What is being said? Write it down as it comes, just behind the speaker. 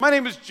My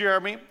name is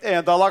Jeremy,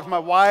 and along with my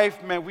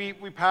wife, man, we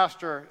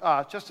pastor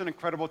just an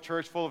incredible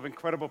church full of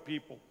incredible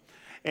people.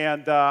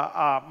 And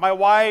my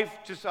wife,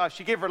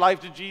 she gave her life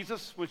to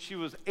Jesus when she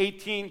was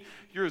 18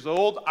 years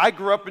old. I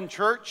grew up in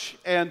church,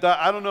 and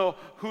I don't know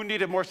who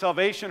needed more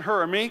salvation,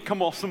 her or me.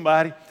 Come on,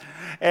 somebody.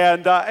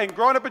 And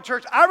growing up in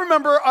church, I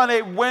remember on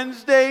a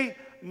Wednesday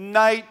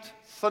night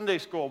Sunday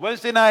school,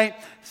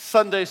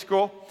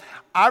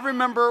 I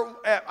remember,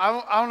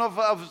 I don't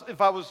know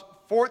if I was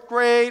fourth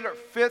grade or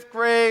fifth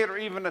grade or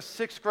even a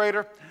sixth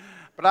grader.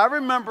 But I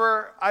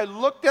remember I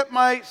looked at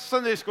my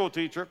Sunday school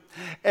teacher,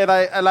 and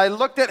I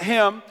looked at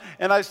him,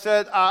 and I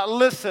said,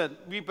 listen,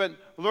 we've been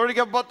learning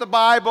about the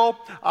Bible.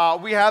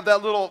 We have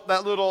that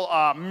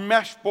little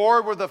mesh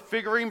board with the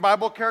figurine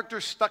Bible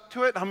characters stuck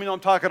to it. How many know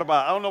I'm talking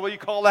about? I don't know what you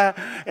call that.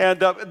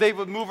 And they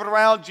would move it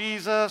around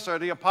Jesus or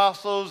the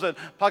apostles, and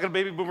I'm talking to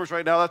baby boomers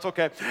right now. That's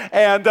okay.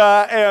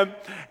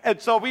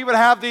 And so we would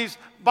have these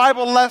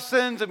Bible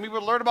lessons, and we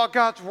would learn about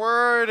God's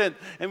Word,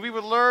 and we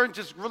would learn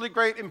just really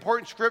great,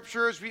 important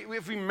scriptures.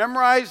 If we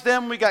memorized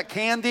them, we got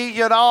candy,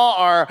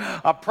 or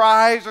a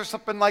prize or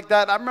something like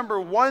that. I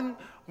remember one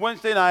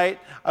Wednesday night,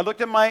 I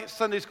looked at my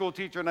Sunday school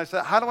teacher, and I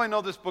said, how do I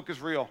know this book is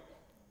real?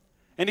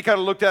 And he kind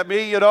of looked at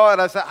me, and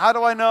I said, how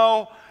do I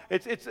know?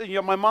 It's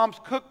my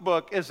mom's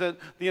cookbook isn't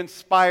the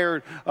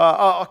inspired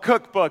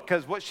cookbook,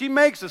 because what she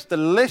makes is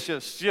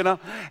delicious, And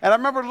I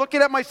remember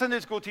looking at my Sunday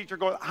school teacher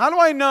going, how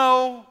do I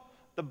know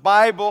the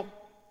Bible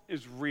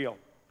is real?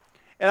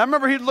 And I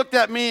remember he looked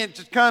at me and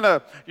just kind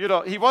of,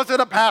 he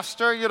wasn't a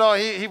pastor,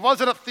 he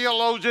wasn't a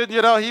theologian,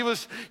 he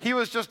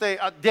was just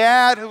a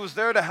dad who was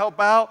there to help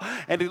out.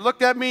 And he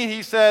looked at me and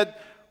he said,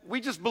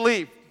 we just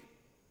believe.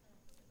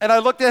 And I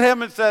looked at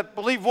him and said,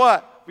 believe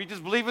what? We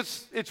just believe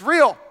it's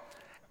real.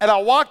 And I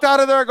walked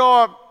out of there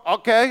going,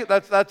 okay,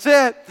 that's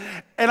it.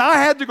 And I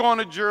had to go on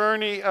a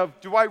journey of,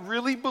 do I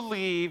really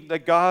believe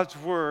that God's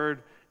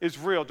Word is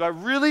real? Do I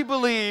really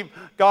believe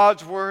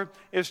God's Word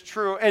is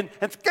true? And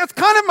that's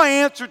kind of my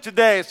answer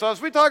today. So as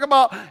we talk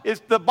about,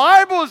 is the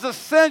Bible is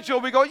essential,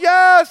 we go,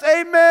 yes,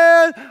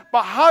 amen.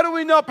 But how do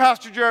we know,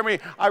 Pastor Jeremy?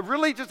 I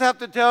really just have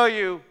to tell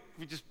you,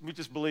 we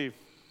just believe.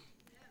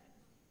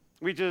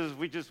 We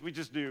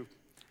just do.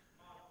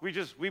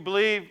 We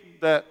believe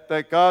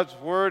that God's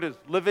Word is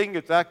living,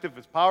 it's active,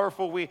 it's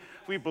powerful. We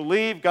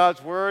believe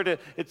God's Word.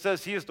 It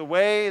says He is the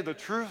way, the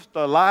truth,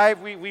 the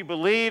life. We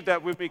believe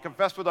that when we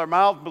confess with our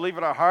mouth, believe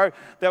in our heart,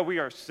 that we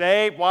are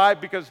saved. Why?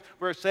 Because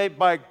we're saved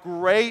by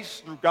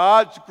grace, through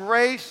God's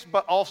grace,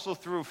 but also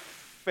through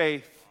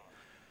faith.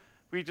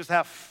 We just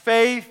have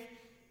faith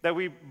that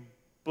we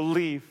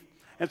believe.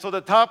 And so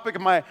the topic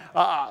of my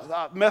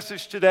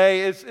message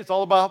today is it's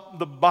all about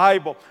the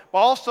Bible. But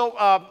also,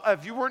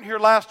 if you weren't here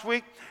last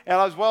week, and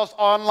as well as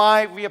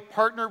online, we have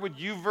partnered with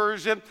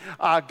YouVersion,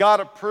 God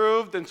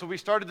approved, and so we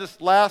started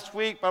this last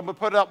week, but I'm going to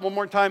put it up one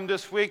more time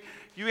this week.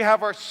 You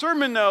have our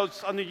sermon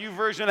notes on the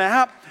YouVersion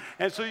app,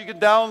 and so you can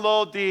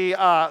download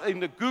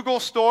in the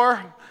Google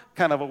Store.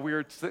 Kind of a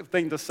weird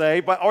thing to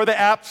say, or the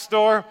App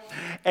Store,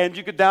 and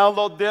you could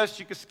download this.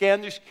 You could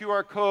scan this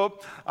QR code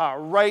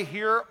right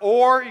here,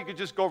 or you could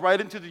just go right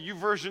into the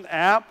YouVersion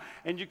app,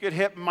 and you could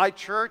hit My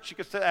Church. You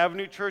could set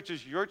Avenue Church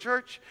as your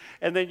church,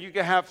 and then you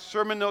can have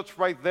sermon notes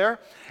right there.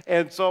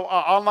 And so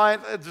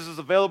online, this is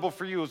available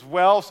for you as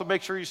well, so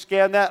make sure you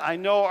scan that. I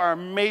know our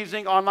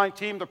amazing online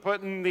team, they're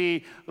putting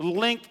the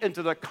link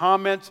into the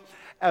comments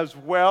as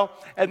well.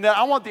 And then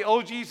I want the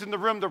OGs in the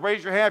room to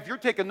raise your hand. If you're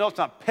taking notes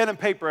on pen and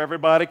paper,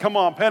 everybody, come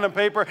on, pen and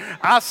paper.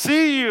 I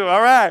see you.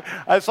 All right.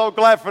 I'm so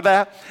glad for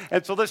that.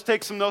 And so let's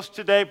take some notes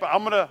today, but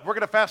we're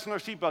gonna fasten our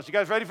seatbelts. You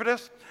guys ready for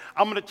this?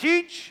 I'm gonna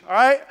teach, all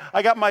right?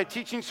 I got my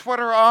teaching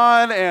sweater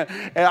on, and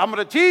I'm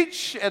gonna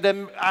teach, and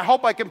then I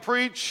hope I can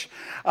preach.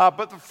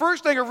 But the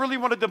first thing I really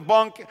want to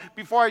debunk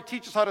before I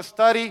teach us how to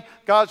study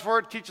God's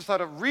Word, teach us how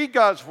to read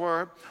God's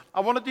Word,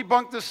 I want to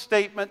debunk this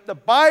statement: the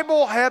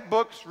Bible had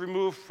books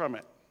removed from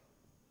it.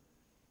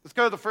 That's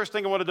kind of the first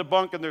thing I want to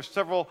debunk, and there's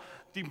several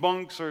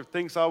debunks or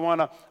things I want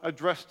to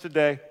address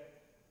today.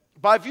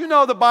 But if you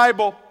know the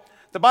Bible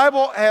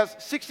has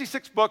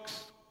 66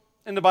 books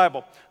in the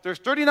Bible. There's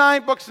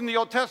 39 books in the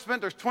Old Testament.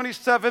 There's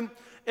 27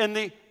 in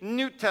the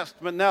New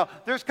Testament. Now,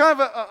 there's kind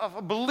of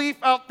a belief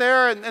out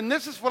there, and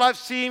this is what I've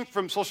seen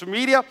from social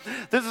media.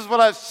 This is what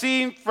I've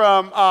seen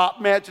from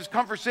just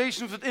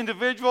conversations with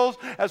individuals,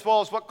 as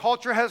well as what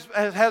culture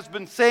has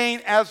been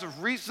saying as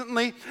of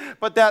recently.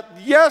 But that,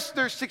 yes,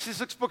 there's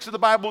 66 books of the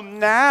Bible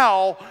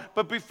now,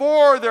 but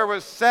before there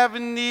was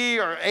 70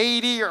 or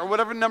 80 or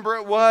whatever number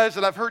it was,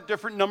 and I've heard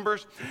different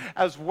numbers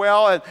as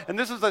well. And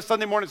this is a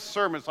Sunday morning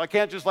sermon, so I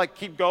can't just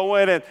keep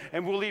going,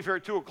 and we'll leave here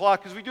at 2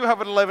 o'clock, because we do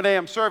have an 11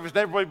 a.m. service.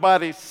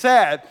 Everybody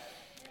said,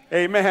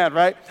 amen,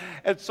 right?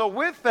 And so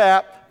with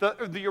that,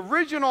 the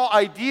original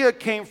idea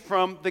came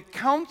from the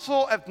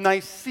Council of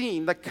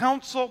Nicene, Now,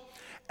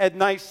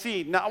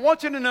 I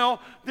want you to know,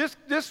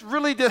 this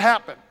really did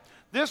happen.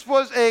 This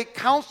was a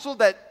council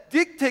that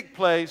did take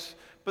place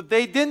but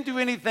they didn't do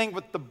anything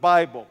with the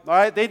Bible, all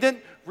right? They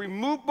didn't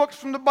remove books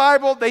from the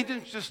Bible. They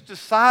didn't just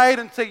decide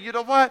and say, you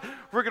know what,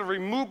 we're going to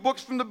remove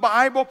books from the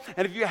Bible.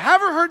 And if you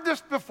haven't heard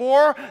this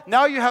before,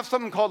 now you have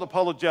something called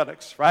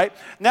apologetics, right?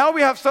 Now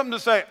we have something to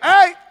say,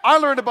 hey, I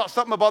learned about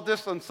something about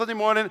this on Sunday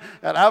morning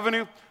at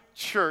Avenue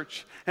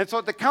Church. And so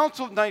at the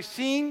Council of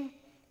Nicene,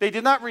 they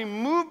did not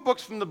remove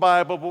books from the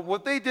Bible, but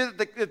what they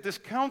did at this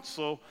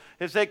council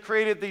is they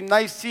created the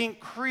Nicene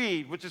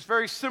Creed, which is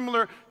very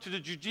similar to the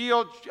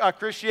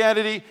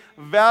Judeo-Christianity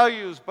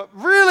values. But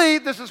really,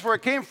 this is where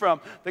it came from.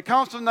 The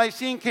Council of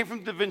Nicene came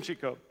from the Da Vinci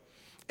Code.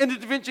 In the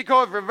Da Vinci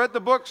Code, if you've read the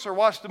books or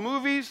watched the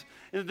movies,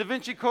 in the Da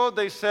Vinci Code,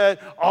 they said,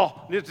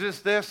 oh,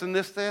 this, and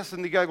this,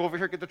 and you got to go over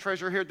here, get the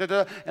treasure here,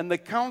 da-da. And the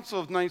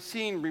Council of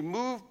Nicene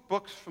removed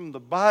books from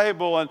the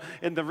Bible, and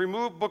in the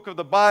removed book of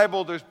the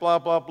Bible, there's blah,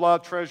 blah, blah,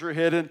 treasure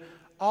hidden,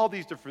 all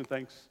these different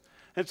things.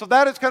 And so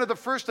that is kind of the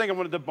first thing I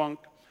want to debunk,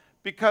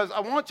 because I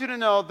want you to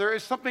know there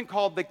is something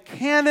called the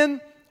canon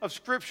of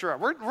Scripture.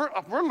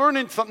 We're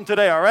learning something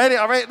today, all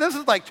right? This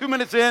is like 2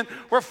 minutes in,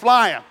 we're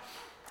flying.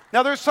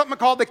 Now, there's something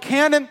called the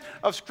canon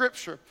of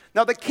Scripture.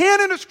 Now, the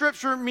canon of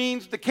Scripture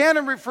means, the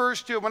canon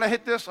refers to, when I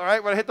hit this, all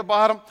right, when I hit the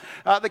bottom,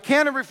 the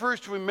canon refers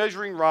to a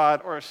measuring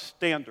rod or a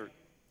standard.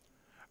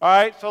 All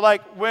right, so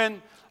like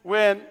when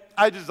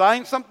I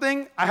design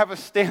something, I have a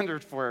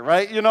standard for it,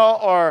 right? You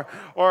know,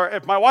 or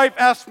if my wife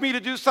asks me to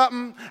do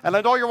something, and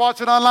I know you're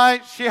watching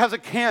online, she has a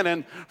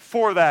canon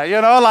for that, you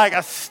know, like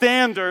a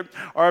standard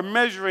or a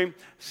measuring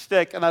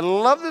stick. And I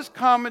love this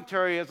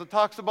commentary as it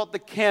talks about the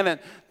canon.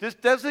 This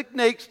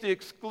designates the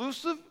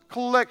exclusive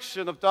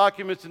collection of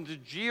documents in the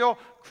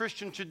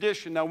Judeo-Christian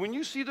tradition. Now, when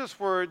you see this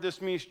word,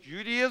 this means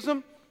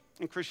Judaism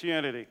and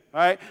Christianity,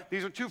 all right?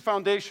 These are two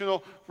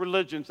foundational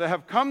religions that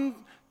have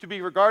come to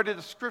be regarded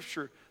as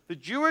Scripture. The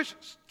Jewish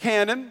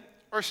canon,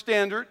 or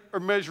standard, or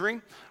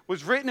measuring,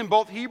 was written in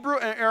both Hebrew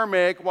and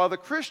Aramaic, while the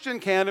Christian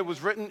canon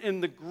was written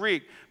in the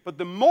Greek. But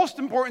the most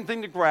important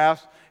thing to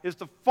grasp is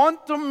the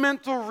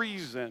fundamental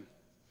reason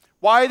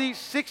why these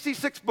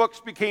 66 books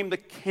became the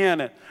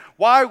canon.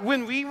 Why,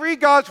 when we read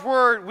God's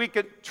Word, we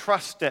can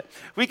trust it.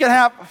 We can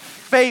have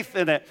faith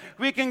in it.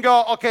 We can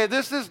go, okay,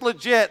 this is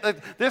legit.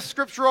 This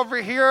scripture over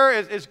here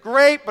is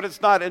great, but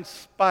it's not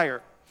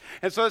inspired.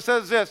 And so it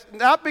says this,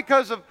 not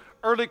because of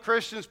early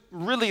Christians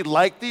really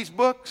liked these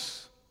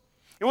books.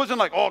 It wasn't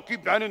like, oh,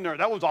 keep that in there.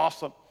 That was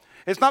awesome.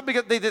 It's not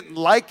because they didn't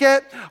like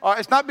it.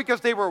 It's not because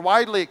they were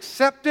widely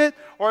accepted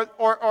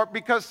or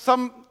because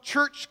some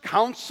church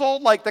council,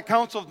 like the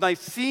Council of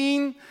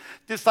Nicene,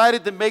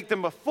 decided to make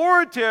them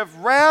authoritative.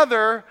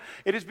 Rather,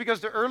 it is because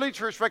the early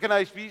church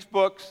recognized these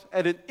books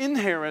as an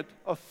inherent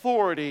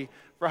authority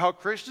for how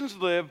Christians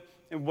live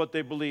and what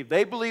they believe.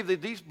 They believed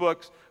that these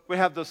books would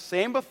have the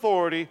same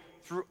authority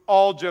through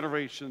all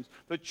generations.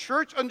 The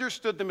church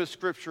understood them as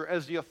Scripture,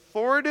 as the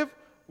authoritative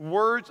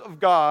words of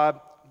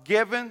God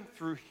given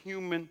through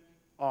human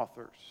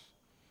authors.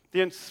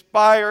 The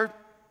inspired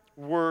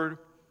Word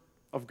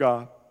of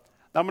God.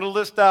 Now I'm going to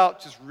list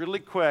out just really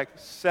quick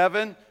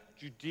 7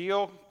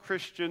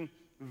 Judeo-Christian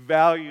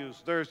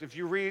values. If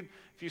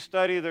you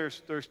study,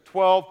 there's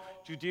 12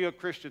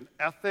 Judeo-Christian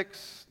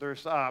ethics.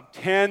 There's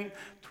 10,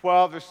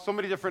 12. There's so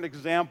many different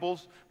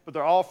examples, but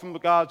they're all from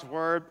God's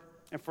Word.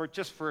 And for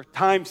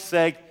time's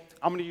sake,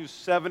 I'm going to use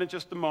 7 in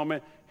just a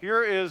moment.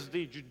 Here is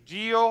the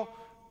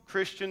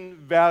Judeo-Christian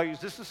values.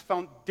 This is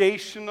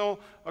foundational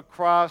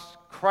across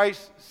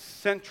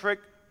Christ-centric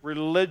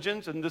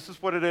religions, and this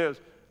is what it is.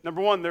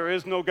 Number 1, there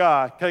is no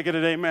God. Can I get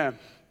an amen?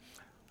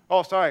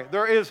 Oh, sorry.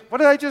 What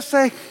did I just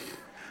say?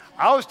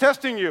 I was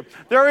testing you.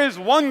 There is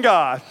one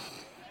God.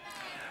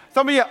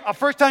 Some of you, a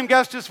first-time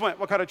guest just went,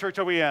 what kind of church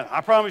are we in? I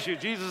promise you,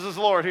 Jesus is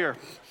Lord here.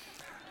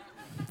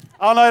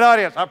 All-night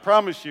audience, I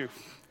promise you.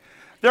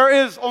 There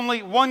is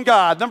only one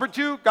God. Number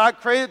 2, God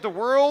created the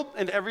world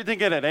and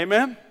everything in it.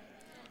 Amen?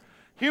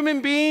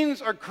 Human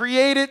beings are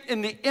created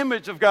in the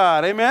image of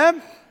God.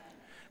 Amen?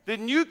 The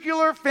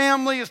nuclear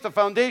family is the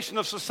foundation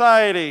of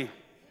society.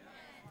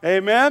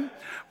 Amen?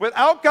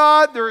 Without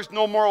God, there is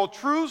no moral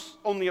truths,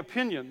 only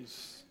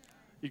opinions.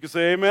 You can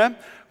say amen.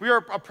 We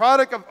are a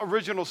product of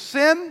original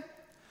sin.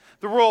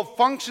 The world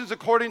functions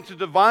according to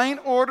divine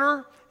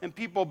order, and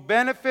people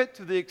benefit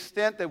to the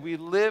extent that we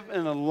live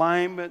in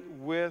alignment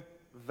with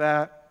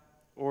that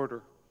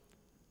order.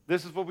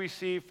 This is what we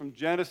see from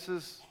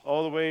Genesis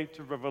all the way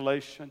to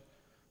Revelation.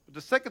 But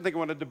the second thing I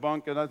want to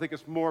debunk, and I think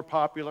it's more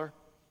popular,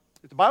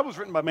 is the Bible was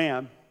written by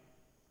man,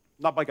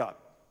 not by God.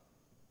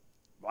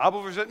 The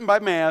Bible was written by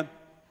man,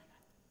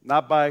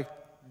 not by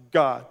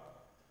God.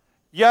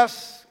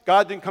 Yes,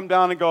 God didn't come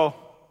down and go,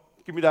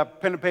 give me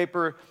that pen and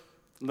paper,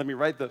 and let me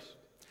write this.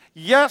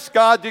 Yes,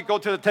 God did go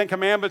to the 10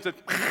 Commandments, and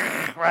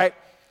right?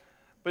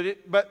 But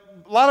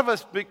a lot of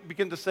us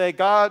begin to say,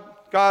 God,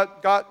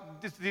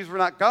 these were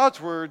not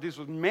God's word, these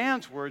were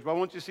man's words. But I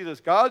want you to see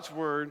this. God's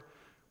word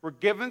were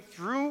given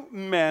through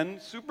men,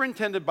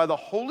 superintended by the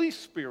Holy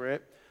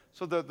Spirit,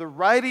 so that the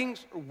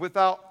writings are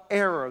without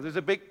error. There's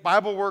a big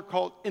Bible word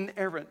called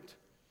inerrant,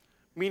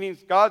 meaning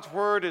God's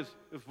word is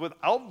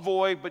without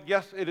void, but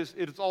yes, it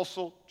is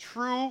also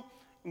true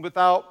and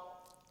without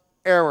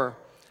error.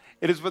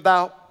 It is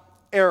without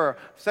error.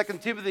 2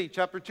 Timothy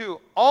chapter 2,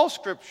 all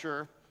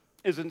Scripture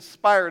is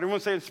inspired. Everyone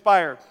say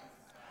inspired.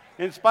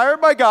 Inspired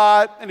by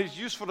God, and is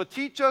useful to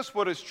teach us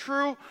what is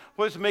true,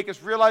 what is to make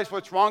us realize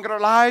what's wrong in our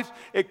lives.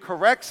 It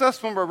corrects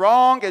us when we're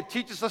wrong. It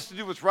teaches us to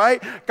do what's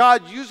right.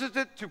 God uses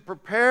it to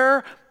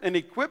prepare and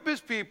equip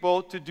His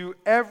people to do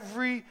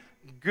every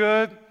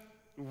good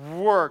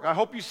work. I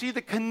hope you see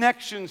the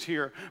connections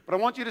here, but I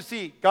want you to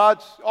see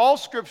all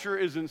Scripture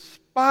is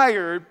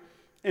inspired.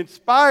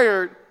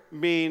 Inspired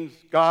means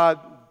God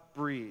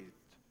breathed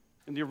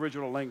in the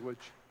original language.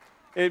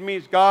 It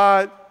means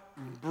God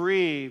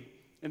breathed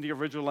in the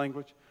original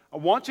language. I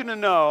want you to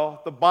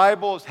know the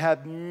Bible has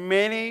had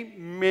many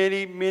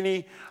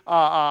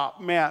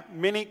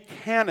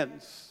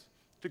canons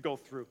to go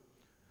through,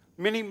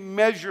 many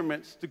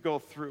measurements to go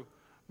through.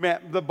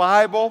 Man, the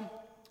Bible,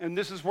 and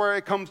this is where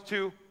it comes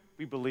to,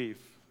 we believe.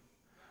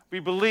 We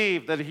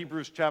believe that in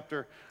Hebrews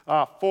chapter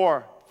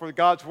 4, for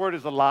God's word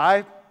is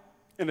alive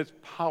and it's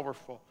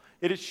powerful.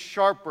 It is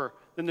sharper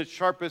than the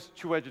sharpest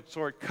two-edged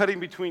sword, cutting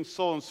between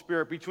soul and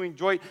spirit, between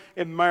joint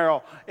and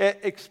marrow. It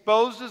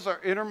exposes our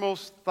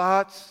innermost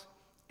thoughts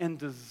and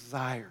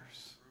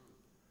desires.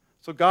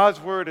 So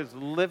God's word is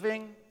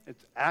living,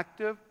 it's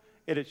active,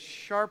 it is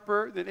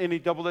sharper than any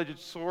double-edged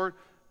sword.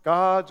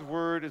 God's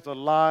word is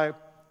alive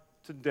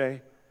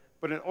today.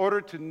 But in order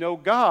to know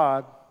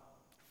God,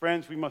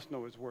 friends, we must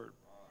know His word.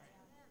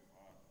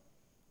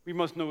 We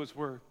must know His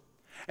word.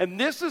 And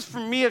this is for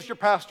me as your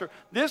pastor,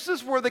 this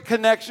is where the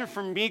connection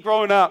for me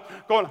growing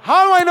up, going,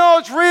 how do I know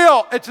it's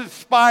real? It's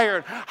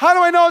inspired. How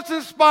do I know it's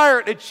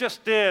inspired? It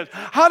just is.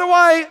 How do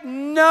I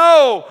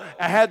know?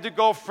 I had to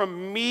go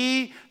from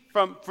me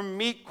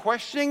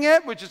questioning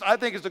it, which is, I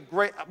think is a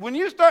great, when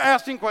you start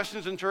asking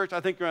questions in church,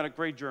 I think you're on a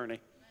great journey.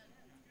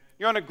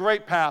 You're on a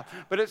great path.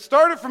 But it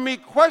started from me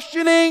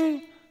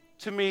questioning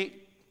to me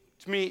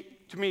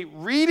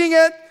reading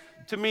it,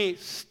 to me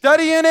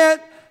studying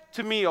it,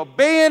 to me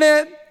obeying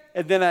it,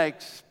 and then I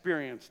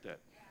experienced it.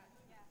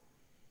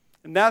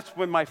 And that's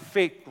when my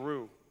faith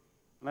grew.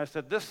 And I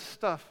said, this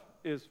stuff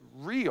is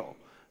real.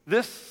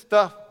 This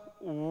stuff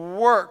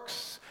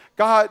works.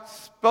 God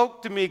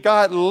spoke to me.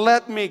 God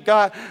led me.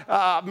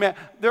 Man,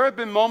 there have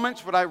been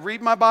moments when I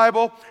read my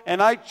Bible,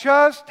 and I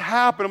just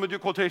happen, I'm going to do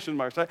quotation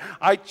marks, right?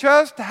 I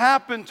just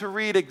happened to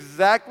read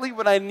exactly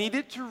what I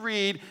needed to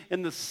read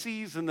in the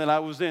season that I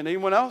was in.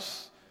 Anyone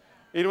else?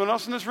 Anyone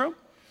else in this room?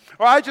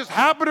 Or I just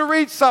happen to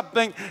read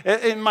something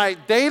in my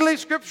daily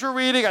scripture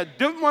reading. I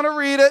didn't want to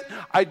read it.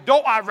 I'd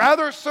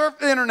rather surf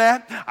the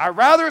internet. I'd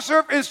rather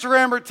surf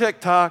Instagram or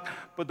TikTok.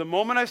 But the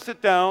moment I sit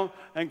down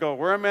and go,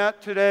 where I'm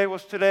at today,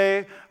 what's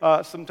today?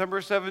 September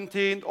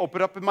 17th,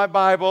 open up in my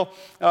Bible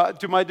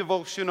to my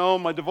devotional.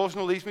 My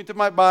devotional leads me to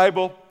my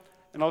Bible.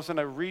 And all of a sudden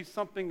I read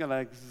something that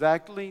I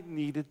exactly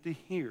needed to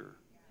hear.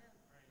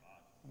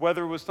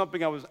 Whether it was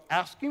something I was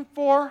asking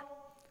for,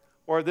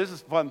 or this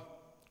is fun,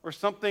 or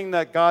something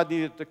that God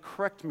needed to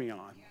correct me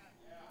on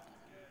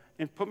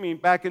and put me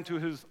back into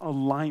His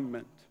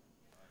alignment.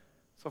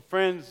 So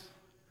friends,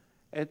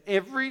 at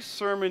every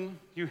sermon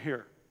you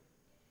hear,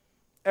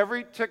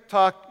 every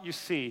TikTok you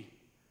see,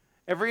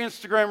 every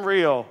Instagram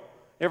reel,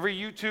 every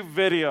YouTube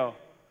video,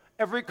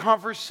 every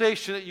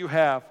conversation that you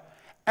have,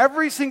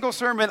 every single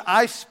sermon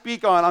I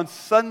speak on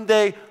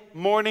Sunday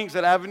mornings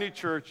at Avenue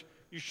Church,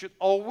 you should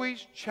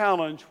always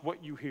challenge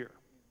what you hear.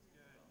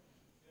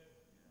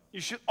 You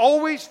should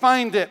always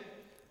find it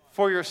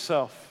for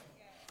yourself.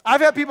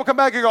 I've had people come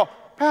back and go,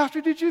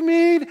 Pastor, did you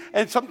mean?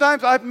 And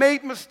sometimes I've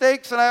made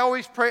mistakes, and I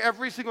always pray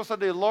every single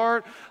Sunday,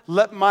 Lord,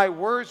 let my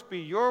words be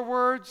your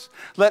words.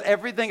 Let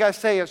everything I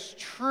say is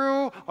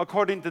true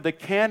according to the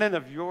canon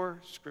of your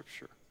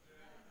scripture.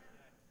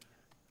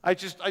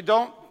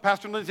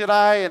 Pastor Lindsay and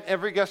I and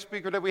every guest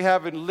speaker that we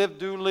have and Live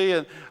Dooley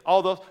and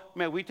all those,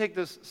 man, we take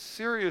this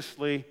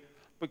seriously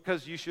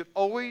because you should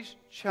always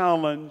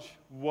challenge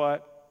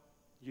what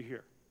you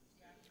hear.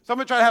 So I'm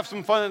going to try to have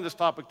some fun in this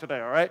topic today,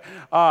 all right?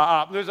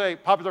 There's a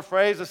popular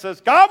phrase that says,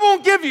 God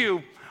won't give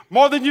you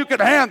more than you can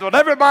handle. And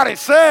everybody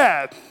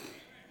said.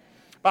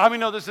 But how many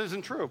know this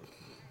isn't true?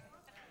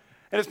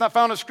 And it's not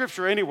found in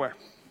Scripture anywhere.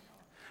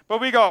 But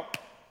we go,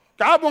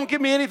 God won't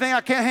give me anything I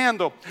can't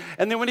handle.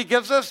 And then when He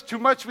gives us too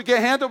much we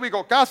can't handle, we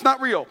go, God's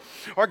not real.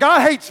 Or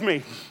God hates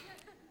me.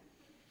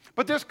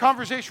 But this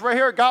conversation right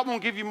here, God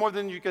won't give you more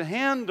than you can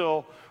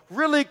handle,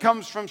 really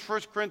comes from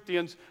 1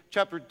 Corinthians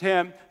chapter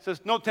 10. It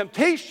says, no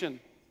temptation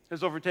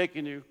has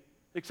overtaken you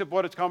except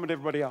what is common to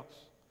everybody else.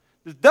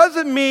 This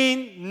doesn't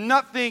mean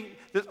nothing.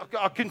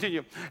 I'll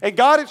continue. And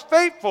God is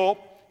faithful.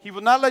 He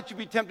will not let you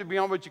be tempted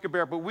beyond what you can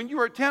bear. But when you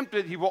are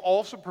tempted, He will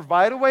also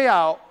provide a way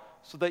out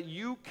so that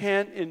you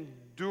can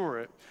endure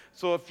it.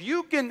 So if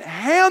you can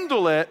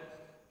handle it,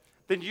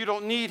 then you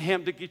don't need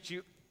Him to get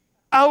you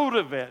out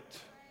of it.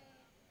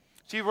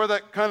 See where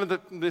that kind of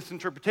this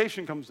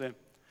interpretation comes in.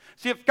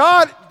 See, if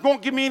God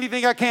won't give me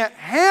anything I can't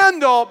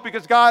handle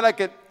because God, I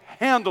can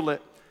handle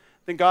it,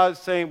 then God is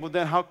saying, well,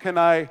 then how can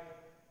I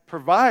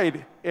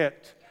provide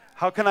it?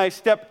 How can I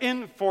step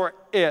in for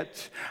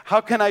it? How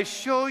can I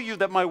show you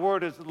that my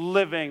word is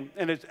living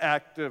and it's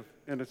active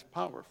and it's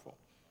powerful?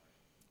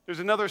 There's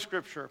another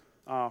scripture,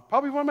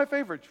 probably one of my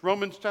favorites,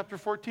 Romans chapter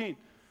 14.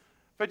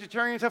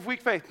 Vegetarians have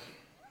weak faith.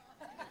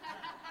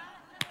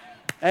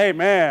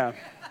 Amen.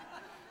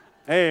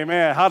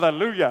 Amen.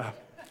 Hallelujah.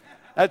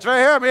 That's right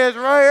here. I mean, it's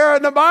right here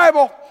in the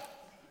Bible.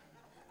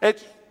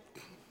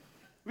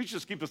 We should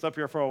just keep this up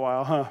here for a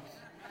while, huh?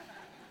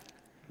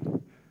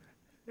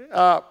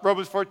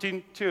 Romans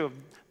 14:2.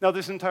 Now,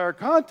 this entire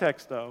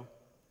context, though.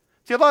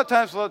 See, a lot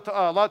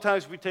of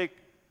times we take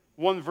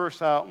one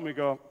verse out and we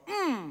go,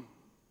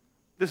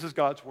 this is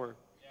God's word.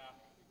 Yeah.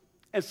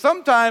 And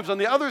sometimes on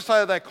the other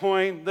side of that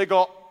coin, they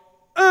go,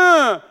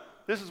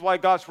 this is why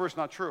God's word is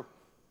not true.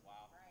 Wow.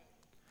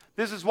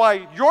 This is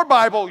why your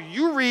Bible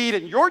you read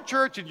in your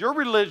church and your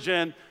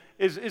religion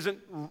isn't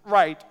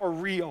right or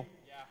real.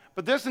 Yeah.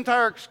 But this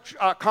entire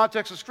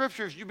context of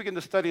scriptures, you begin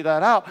to study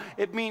that out.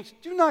 It means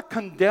do not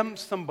condemn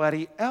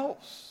somebody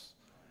else.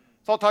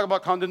 So I'll talk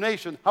about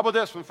condemnation. How about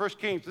this from 1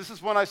 Kings? This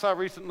is one I saw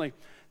recently.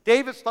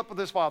 David slept with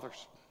his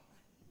fathers.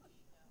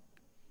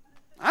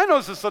 I know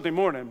this is Sunday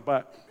morning,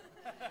 but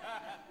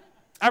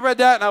I read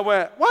that and I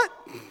went, what?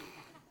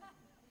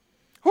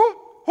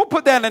 Who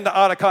put that into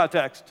out of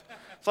context?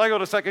 So I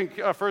go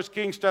to 1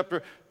 Kings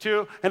chapter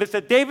 2, and it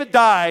said David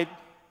died,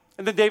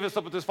 and then David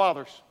slept with his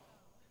fathers.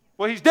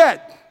 Well, he's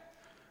dead.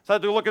 So I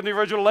had to look in the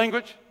original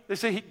language. They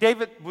say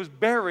David was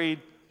buried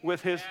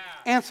with his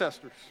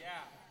ancestors. Yeah.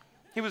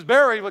 He was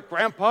buried with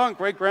grandpa and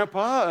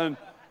great-grandpa, and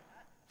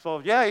so,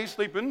 yeah, he's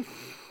sleeping.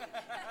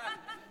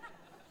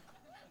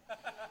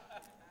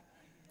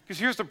 Because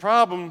here's the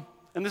problem,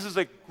 and this is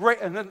a great,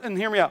 and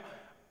hear me out.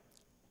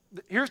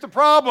 Here's the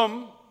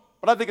problem,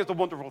 but I think it's a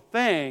wonderful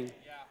thing,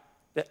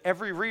 that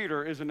every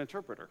reader is an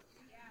interpreter.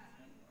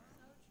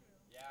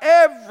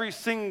 Every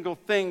single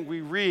thing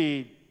we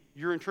read,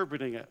 you're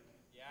interpreting it.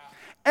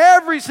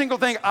 Every single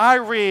thing I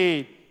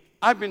read,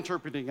 I'm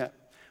interpreting it.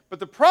 But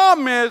the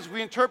problem is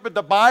we interpret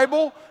the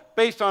Bible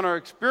based on our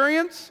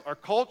experience, our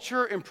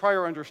culture, and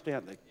prior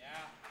understanding. Yeah,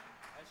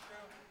 that's true.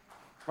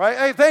 Right?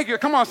 Hey, thank you.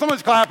 Come on,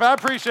 someone's clapping. I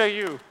appreciate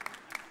you.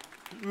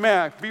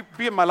 Man,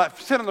 be in my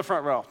life. Sit in the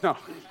front row. No.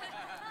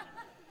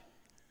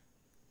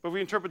 But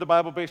we interpret the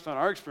Bible based on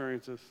our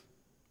experiences,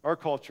 our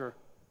culture,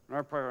 and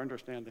our prior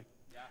understanding.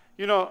 Yeah.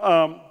 You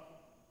know,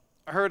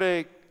 I heard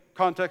a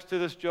context to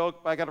this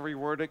joke, but I got to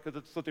reword it because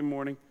it's Sunday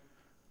morning.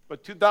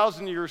 But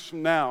 2,000 years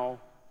from now,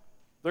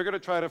 they're going to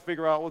try to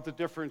figure out what the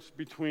difference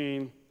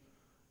between,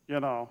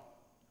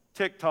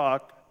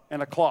 TikTok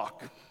and a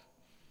clock.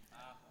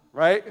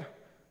 Right?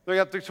 They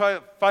have to try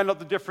to find out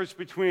the difference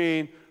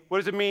between what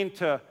does it mean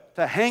to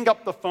hang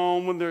up the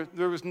phone when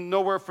there was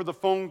nowhere for the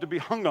phone to be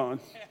hung on.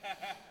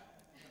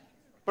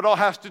 But it all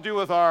has to do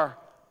with our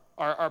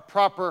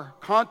proper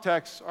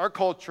context, our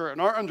culture, and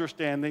our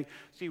understanding.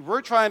 See,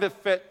 we're trying to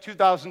fit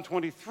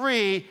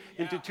 2023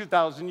 into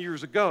 2,000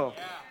 years ago.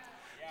 Yeah.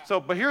 Yeah. So,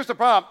 but here's the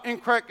problem.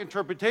 Incorrect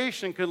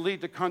interpretation can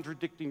lead to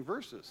contradicting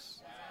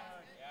verses.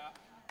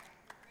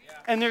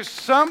 And there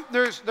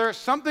are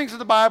some things in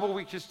the Bible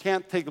we just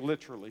can't take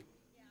literally.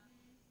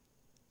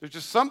 There's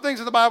just some things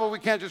in the Bible we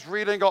can't just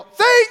read and go,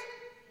 see?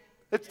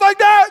 It's like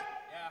that.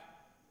 Yeah.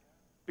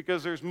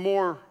 Because there's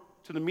more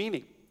to the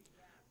meaning.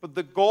 But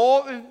the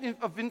goal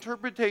of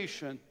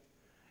interpretation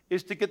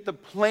is to get the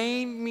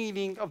plain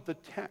meaning of the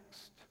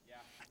text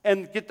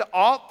and get the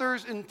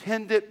author's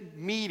intended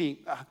meaning,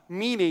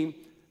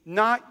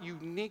 not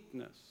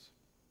uniqueness.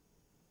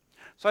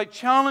 So I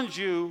challenge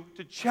you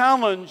to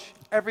challenge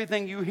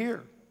everything you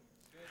hear.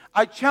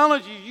 I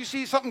challenge you. You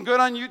see something good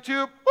on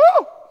YouTube?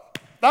 Woo!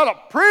 That'll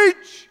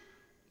preach.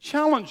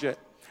 Challenge it.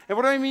 And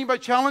what do I mean by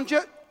challenge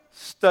it?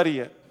 Study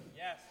it.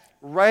 Yes.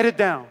 Write it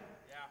down.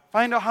 Yeah.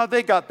 Find out how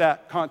they got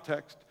that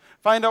context.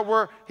 Find out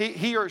where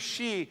he or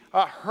she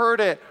heard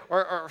it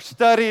or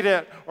studied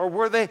it or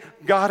where they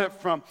got it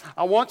from.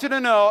 I want you to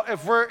know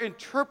if we're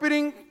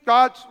interpreting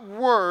God's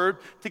word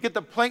to get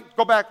the plain,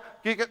 go back.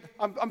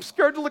 I'm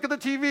scared to look at the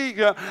TV.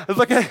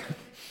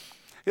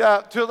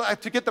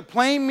 To get the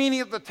plain meaning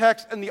of the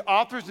text and the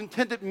author's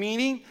intended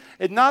meaning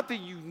and not the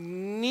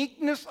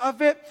uniqueness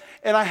of it.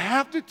 And I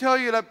have to tell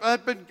you that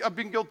I've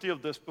been guilty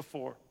of this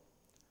before.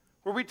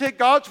 Where we take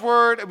God's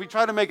word and we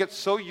try to make it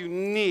so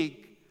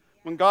unique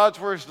when God's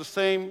word is the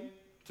same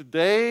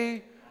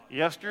today,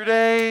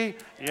 yesterday,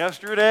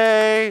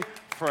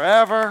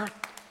 forever.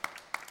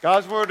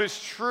 God's word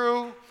is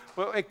true,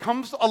 but it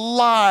comes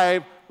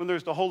alive when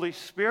there's the Holy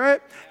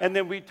Spirit, and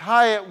then we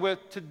tie it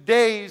with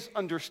today's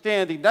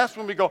understanding. That's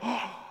when we go,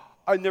 oh,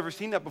 I've never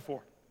seen that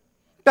before.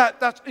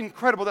 That's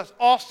incredible. That's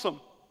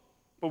awesome.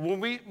 But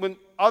when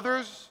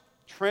others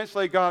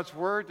translate God's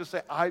word to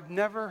say, I've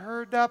never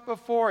heard that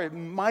before, it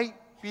might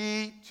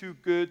be too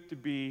good to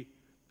be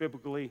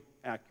biblically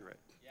accurate.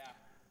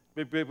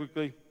 Yeah.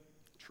 Biblically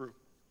true.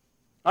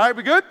 All right,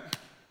 we good?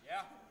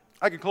 Yeah.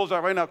 I could close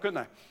out right now, couldn't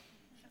I?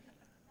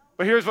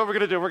 But here's what we're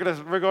going to do.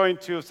 We're going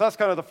to, so that's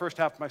kind of the first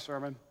half of my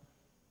sermon,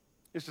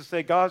 is to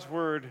say God's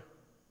word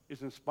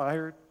is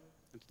inspired,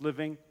 it's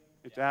living,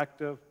 it's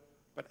active,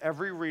 but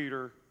every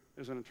reader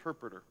is an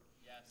interpreter.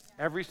 Yes.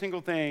 Every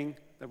single thing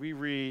that we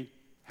read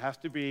has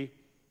to be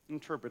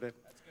interpreted.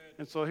 That's good.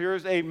 And so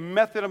here's a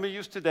method I'm going to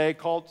use today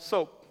called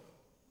SOAP.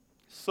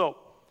 SOAP.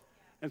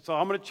 And so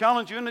I'm going to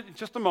challenge you in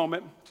just a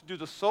moment to do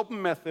the SOAP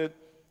method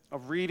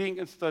of reading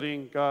and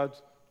studying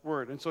God's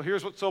Word. And so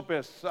here's what SOAP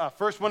is.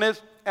 First one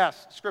is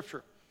S,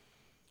 Scripture.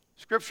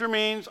 Scripture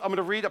means I'm going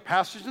to read a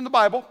passage in the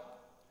Bible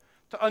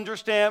to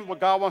understand what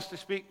God wants to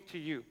speak to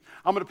you.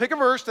 I'm going to pick a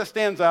verse that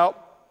stands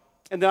out,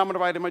 and then I'm going to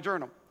write it in my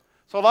journal.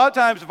 So a lot of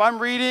times if I'm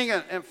reading,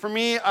 and for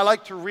me, I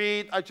like to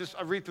read, I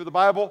read through the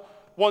Bible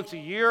once a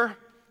year.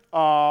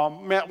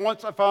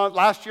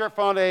 Last year I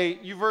found a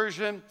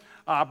YouVersion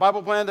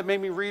Bible plan that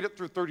made me read it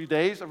through 30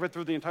 days. I read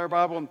through the entire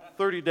Bible in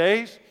 30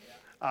 days.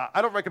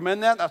 I don't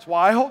recommend that. That's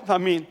wild. I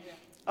mean,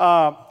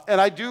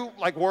 and I do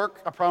like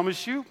work, I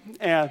promise you.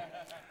 And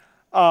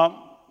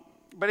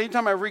but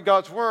anytime I read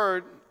God's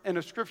Word and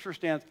the Scripture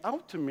stands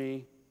out to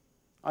me,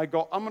 I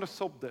go, I'm going to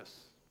SOAP this.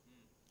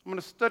 I'm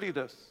going to study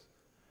this.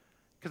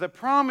 Because I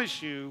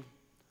promise you,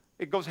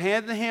 it goes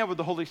hand in hand with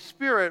the Holy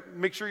Spirit.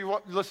 Make sure you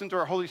listen to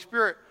our Holy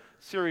Spirit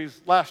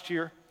series last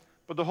year.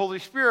 But the Holy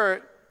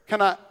Spirit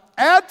cannot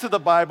add to the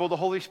Bible. The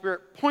Holy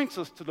Spirit points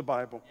us to the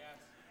Bible. Yes.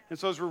 And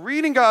so as we're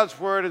reading God's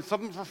Word, and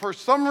for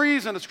some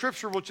reason, the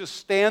Scripture will just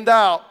stand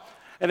out,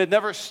 and it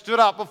never stood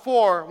out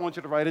before, I want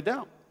you to write it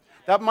down.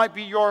 That might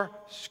be your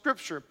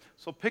Scripture.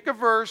 So pick a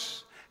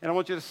verse, and I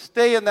want you to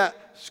stay in that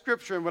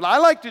Scripture. And what I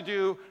like to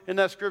do in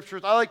that Scripture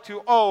is I like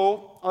to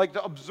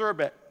observe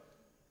it.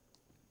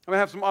 I'm going to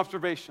have some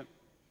observation.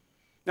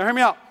 Now hear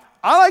me out.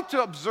 I like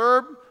to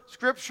observe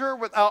Scripture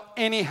without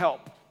any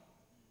help.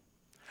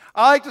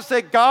 I like to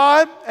say,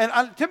 God,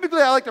 and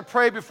typically I like to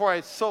pray before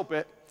I SOAP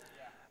it.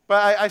 Yeah.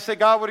 But I say,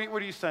 God, what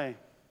are you saying?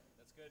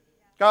 That's good.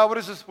 God,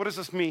 what does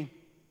this mean?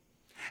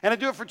 And I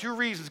do it for two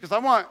reasons, because I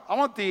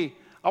want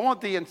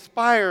the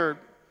inspired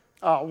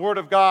Word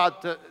of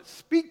God to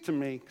speak to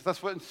me, because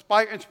that's what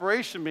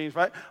inspiration means,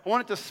 right? I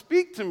want it to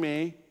speak to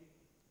me,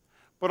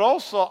 but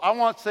also I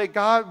want to say,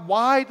 God,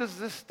 why does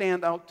this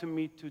stand out to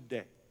me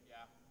today?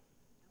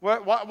 Yeah.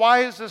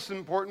 Why is this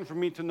important for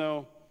me to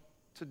know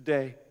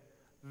today?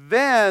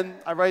 Then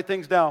I write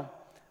things down.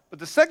 But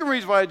the second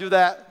reason why I do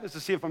that is to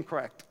see if I'm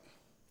correct.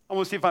 I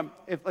want to see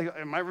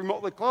am I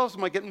remotely close?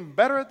 Am I getting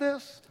better at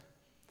this?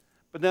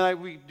 But then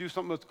we do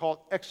something that's called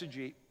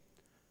exegete,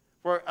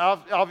 where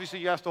obviously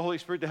you ask the Holy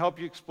Spirit to help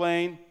you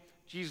explain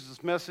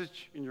Jesus'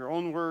 message in your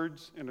own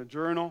words in a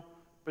journal.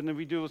 But then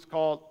we do what's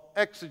called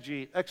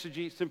exegete.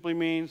 Exegete simply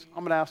means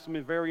I'm going to ask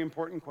them very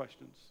important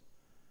questions.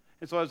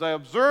 And so as I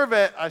observe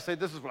it, I say,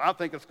 this is what I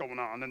think is going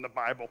on in the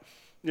Bible.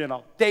 You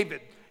know,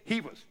 David, he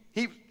was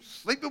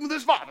sleeping with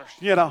his fathers,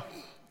 you know.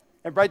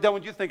 And write down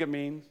what you think it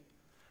means.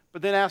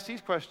 But then ask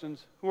these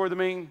questions. Who are the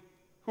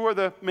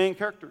main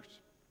characters?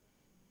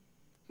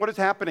 What is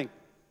happening?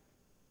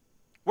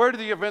 Where do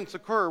the events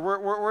occur?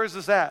 Where is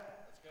this at?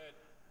 That's good.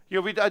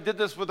 You know, I did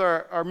this with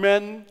our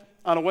men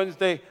on a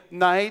Wednesday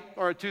night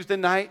or a Tuesday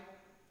night.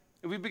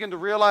 And we begin to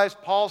realize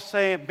Paul's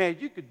saying, man,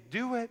 you could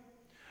do it.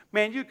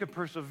 Man, you could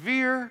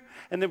persevere.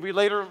 And then we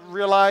later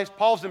realize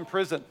Paul's in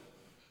prison,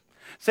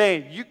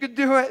 saying, you could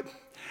do it.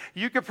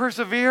 You could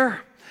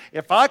persevere.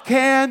 If I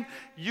can,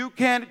 you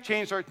can. It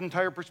changed our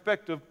entire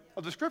perspective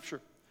of the Scripture.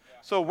 Yeah.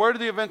 So where do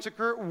the events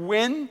occur?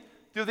 When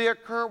do they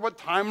occur? What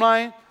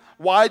timeline?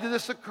 Why did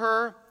this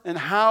occur? And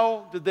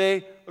how did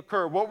they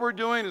occur? What we're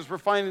doing is we're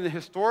finding the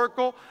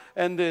historical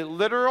and the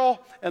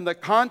literal and the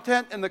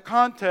content and the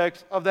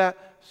context of that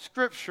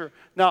Scripture.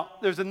 Now,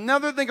 there's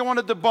another thing I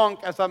want to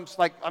debunk, as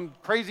I'm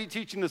crazy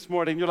teaching this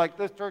morning. You're like,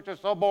 this church is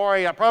so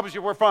boring. I promise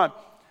you we're fun.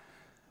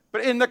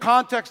 But in the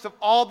context of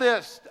all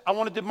this, I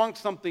want to debunk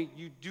something.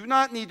 You do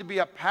not need to be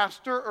a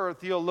pastor or a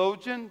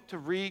theologian to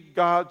read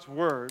God's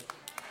Word.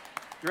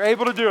 You're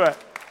able to do it.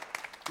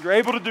 You're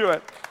able to do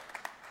it.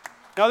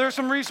 Now, there's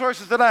some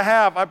resources that I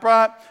have. I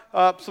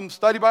brought some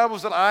study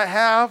Bibles that I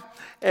have.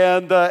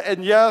 And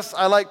yes,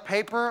 I like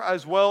paper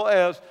as well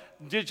as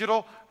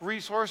digital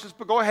resources,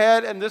 but go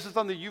ahead, and this is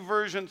on the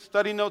YouVersion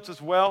study notes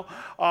as well.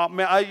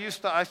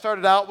 I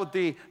started out with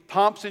the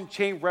Thompson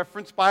Chain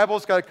Reference Bible.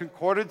 It's got a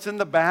concordance in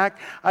the back.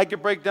 I can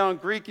break down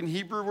Greek and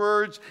Hebrew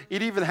words.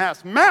 It even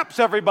has maps,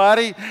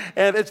 everybody,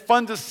 and it's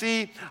fun to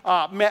see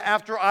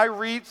after I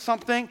read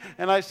something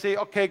and I say,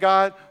 okay,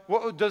 God,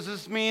 what does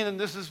this mean? And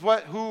this is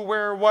what, who,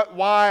 where, what,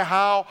 why,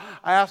 how.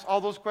 I ask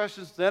all those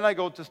questions. Then I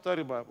go to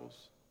study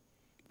Bibles.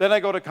 Then I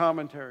go to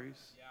commentaries.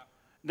 Yeah.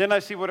 Then I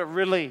see what it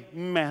really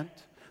meant.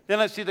 Then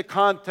I see the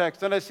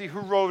context. Then I see who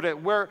wrote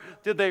it. Where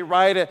did they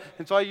write it?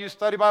 And so I use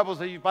study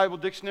Bibles. I use Bible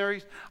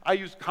dictionaries. I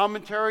use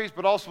commentaries.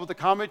 But also with the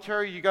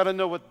commentary, you got to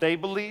know what they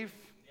believe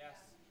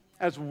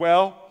as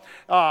well.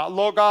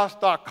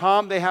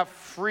 Logos.com, they have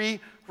free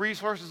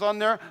resources on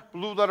there.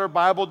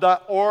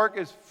 BlueLetterBible.org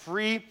is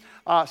free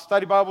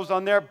study Bibles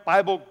on there.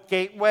 Bible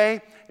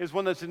Gateway is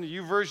one that's in the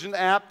YouVersion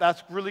app.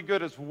 That's really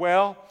good as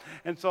well.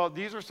 And so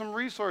these are some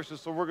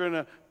resources. So we're going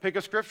to pick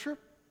a scripture.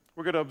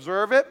 We're going to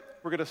observe it.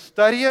 We're going to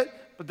study it.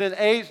 But then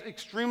A is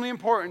extremely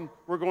important.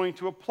 We're going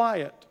to apply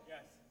it. Yes.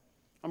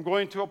 I'm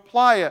going to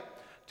apply it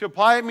To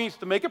apply it means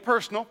to make it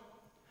personal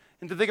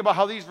and to think about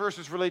how these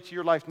verses relate to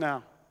your life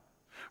now.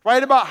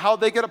 Write about how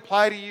they get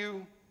applied to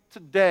you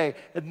today.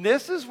 And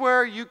this is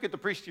where you get to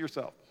preach to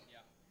yourself. Yeah.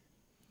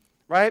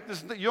 Right?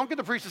 You don't get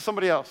to preach to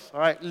somebody else. All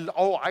right?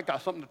 Oh, I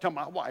got something to tell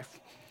my wife.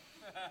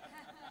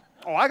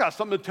 Oh, I got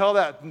something to tell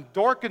that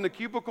dork in the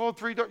cubicle,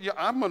 3 doors. Yeah,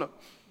 I'm going to.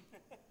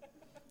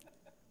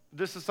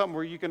 This is something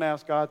where you can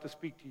ask God to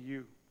speak to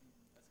you.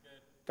 That's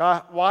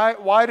good. God,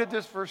 why did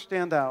this verse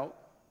stand out?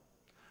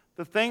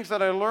 The things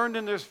that I learned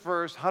in this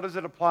verse, how does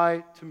it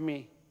apply to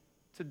me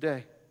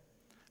today?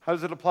 How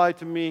does it apply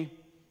to me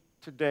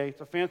today?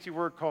 It's a fancy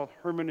word called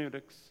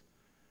hermeneutics.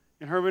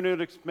 And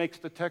hermeneutics makes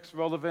the text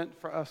relevant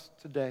for us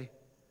today.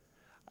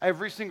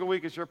 Every single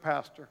week as your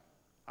pastor,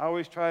 I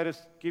always try to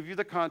give you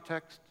the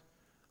context.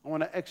 I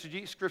want to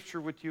exegete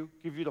Scripture with you,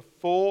 give you the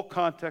full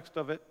context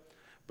of it.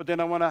 But then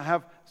I want to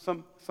have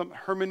some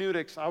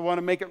hermeneutics. I want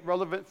to make it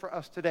relevant for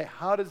us today.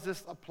 How does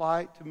this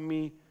apply to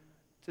me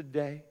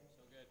today?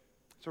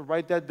 So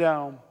write that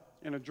down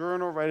in a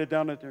journal, write it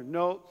down in your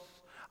notes.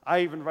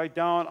 I even write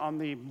down on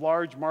the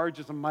large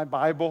margins of my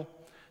Bible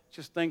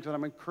just things that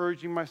I'm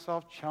encouraging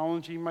myself,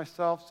 challenging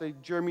myself. Say,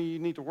 Jeremy, you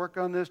need to work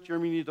on this.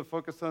 Jeremy, you need to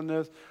focus on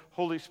this.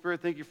 Holy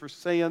Spirit, thank you for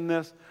saying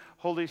this.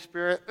 Holy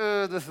Spirit,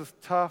 this is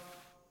tough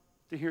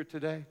to hear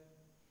today.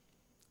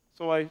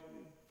 So I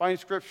find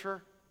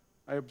Scripture,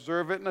 I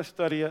observe it and I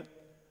study it,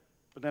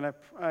 but then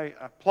I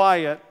apply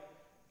it.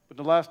 But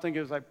the last thing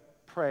is I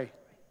pray.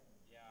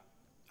 Yeah.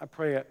 I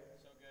pray it.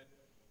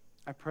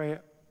 I pray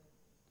it.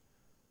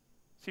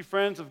 See,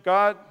 friends, if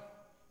God's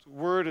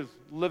word is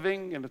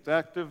living and it's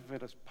active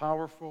and it's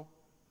powerful,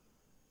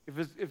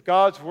 if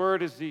God's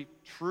word is the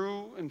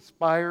true,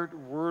 inspired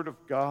word of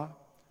God,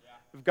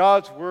 if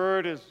God's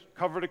word is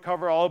cover to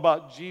cover all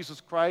about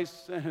Jesus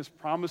Christ and his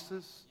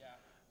promises,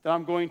 then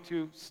I'm going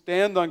to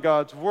stand on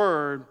God's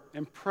word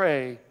and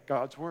pray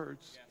God's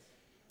words. Yes.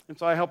 And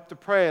so I help to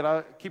pray it.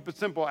 I keep it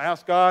simple. I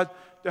ask God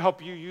to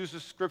help you use the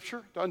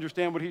Scripture to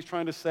understand what he's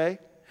trying to say.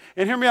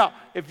 And hear me out.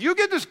 If you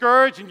get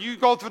discouraged and you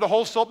go through the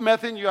whole SOAP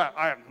method,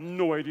 I have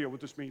no idea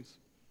what this means.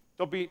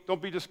 Don't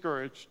be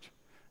discouraged.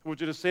 I want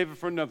you to save it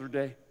for another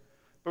day.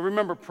 But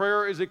remember,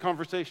 prayer is a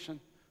conversation.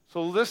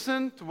 So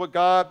listen to what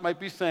God might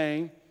be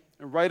saying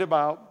and write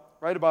about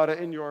it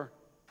in your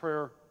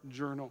prayer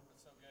journal.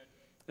 That's so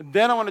good. And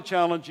then I want to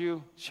challenge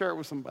you, share it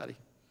with somebody.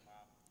 Wow.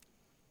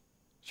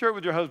 Share it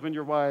with your husband,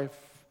 your wife.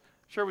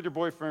 Share it with your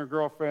boyfriend or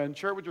girlfriend.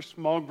 Share it with your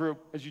small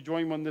group as you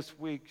join one this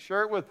week.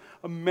 Share it with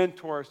a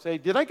mentor. Say,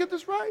 did I get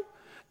this right?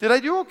 Did I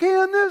do okay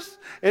on this?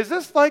 Is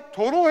this like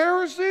total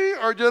heresy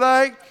or did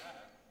I?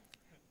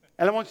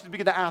 And I want you to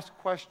begin to ask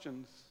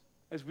questions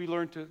as we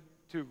learn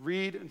to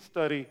read and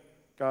study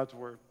God's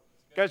Word.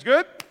 You guys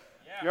good?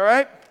 Yeah. You all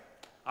right?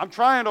 I'm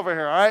trying over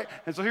here, all right?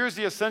 And so here's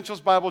the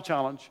Essentials Bible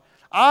Challenge.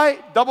 I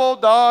double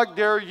dog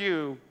dare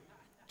you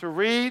to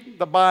read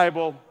the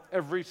Bible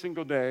every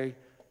single day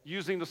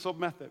using the SOAP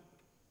method.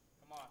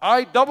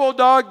 I double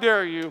dog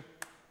dare you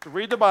to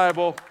read the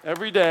Bible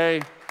every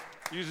day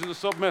using the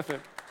SOAP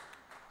method.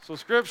 So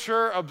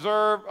Scripture,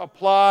 observe,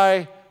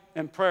 apply,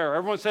 and prayer.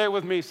 Everyone say it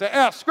with me. Say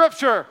S,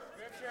 Scripture.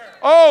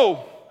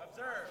 O,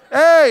 observe.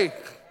 A, application.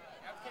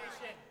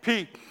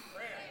 P.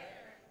 Prayer.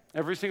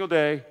 Every single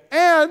day.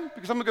 And,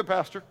 because I'm a good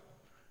pastor,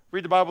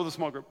 read the Bible with a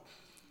small group.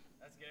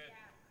 That's good.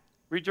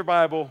 Read your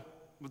Bible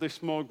with a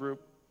small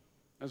group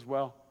as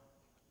well.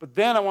 But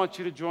then I want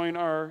you to join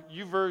our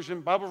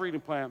YouVersion Bible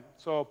reading plan.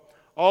 So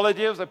all I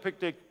did was I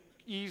picked an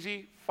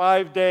easy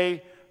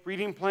 5-day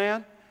reading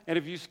plan. And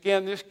if you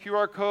scan this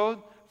QR code,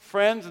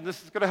 friends, and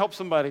this is going to help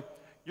somebody,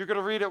 you're going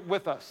to read it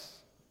with us.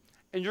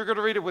 And you're going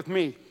to read it with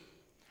me.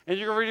 And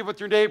you're going to read it with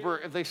your neighbor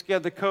if they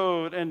scan the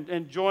code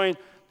and join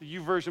the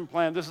YouVersion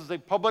plan. This is a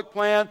public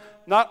plan,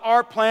 not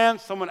our plan.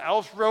 Someone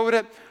else wrote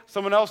it.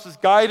 Someone else is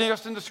guiding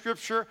us into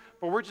Scripture.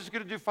 But we're just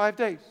going to do 5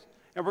 days.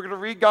 And we're going to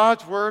read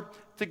God's Word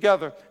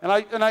together. And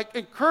I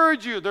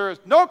encourage you, there is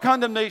no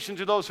condemnation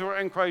to those who are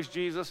in Christ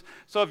Jesus.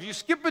 So if you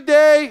skip a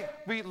day,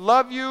 we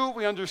love you,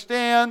 we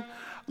understand.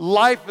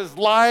 Life is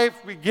life,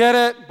 we get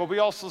it, but we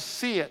also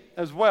see it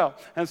as well.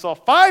 And so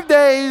 5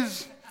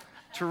 days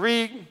to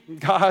read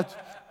God's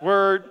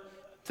Word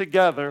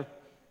together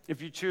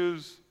if you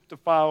choose to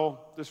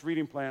follow this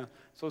reading plan.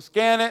 So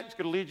scan it. It's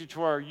going to lead you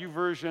to our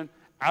YouVersion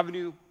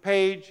Avenue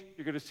page.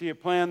 You're going to see a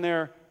plan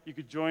there. You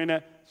could join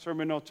it.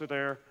 Sermon notes are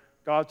there.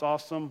 God's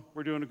awesome.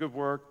 We're doing a good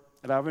work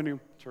at Avenue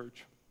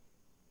Church.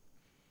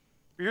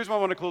 But here's what I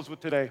want to close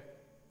with today.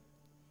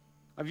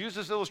 I've used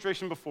this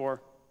illustration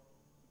before.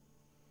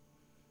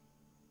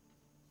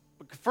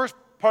 But the first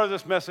part of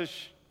this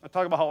message, I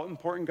talk about how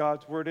important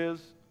God's Word is,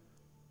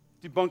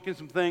 debunking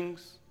some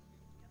things.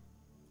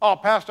 Oh,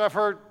 Pastor, I've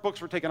heard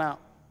books were taken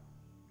out.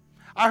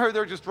 I heard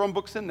they're just throwing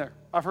books in there.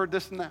 I've heard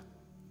this and that.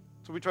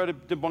 So we try to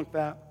debunk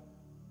that.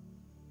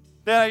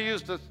 Then I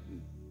used the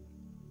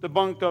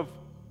debunk of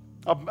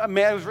a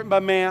man. It was written by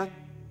man.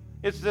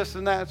 It's this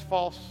and that. It's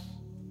false.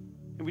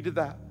 And we did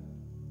that.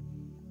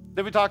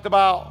 Then we talked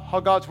about how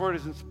God's Word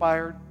is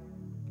inspired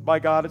by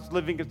God. It's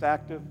living. It's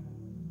active.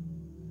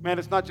 Man,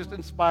 it's not just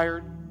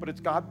inspired, but it's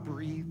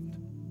God-breathed.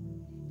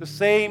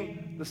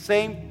 the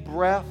same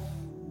breath,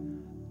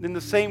 in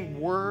the same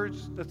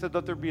words that said,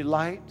 let there be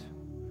light,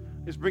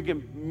 is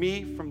bringing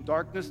me from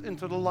darkness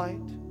into the light.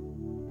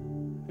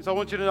 And so I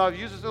want you to know, I've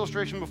used this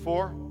illustration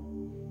before,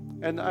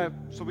 and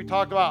so we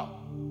talked about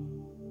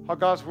how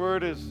God's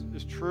word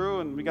is true,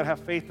 and we got to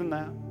have faith in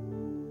that.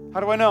 How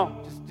do I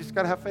know? Just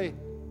got to have faith.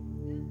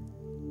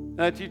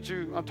 And I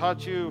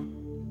taught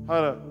you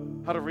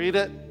how to read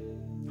it,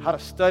 how to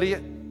study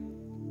it.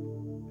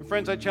 And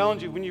friends, I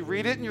challenge you, when you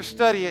read it and you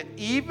study it,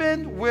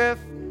 even with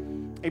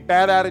a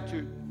bad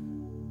attitude,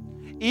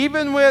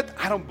 even with,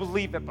 I don't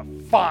believe it, but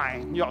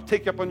fine, I'll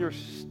take you up on your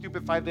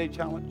stupid 5-day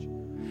challenge.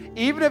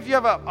 Even if you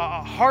have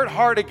a hard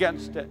heart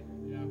against it,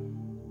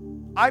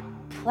 I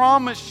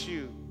promise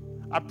you,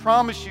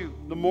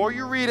 the more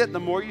you read it, the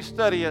more you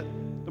study it,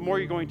 the more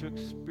you're going to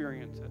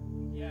experience it.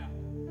 Yeah.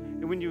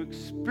 And when you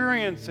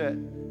experience it,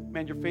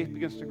 man, your faith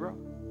begins to grow.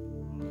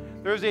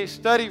 There's a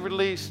study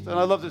released, and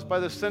I love this, by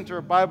the Center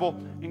of Bible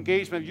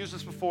Engagement. I've used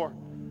this before.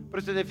 But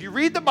it says if you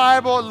read the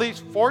Bible at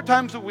least 4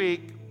 times a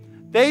week,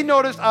 they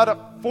noticed out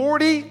of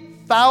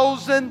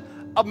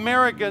 40,000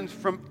 Americans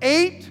from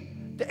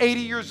 8 to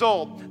 80 years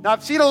old. Now,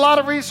 I've seen a lot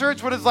of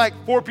research where it's like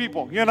 4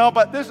 people,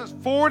 but this is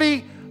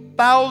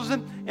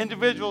 40,000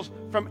 individuals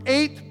from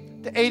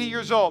 8 to 80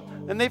 years old.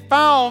 And they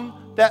found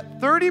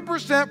that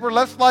 30% were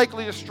less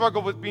likely to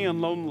struggle with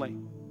being lonely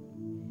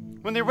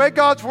when they read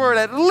God's word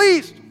at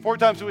least 4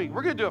 times a week.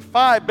 We're going to do it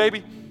 5,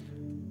 baby.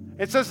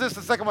 It says this,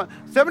 the second one,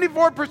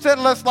 74%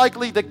 less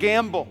likely to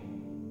gamble.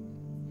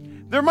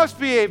 There must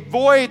be a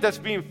void that's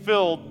being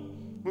filled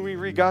when we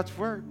read God's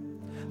word.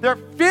 They're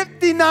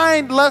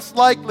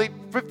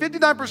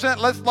 59%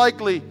 less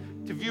likely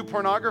to view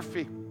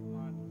pornography.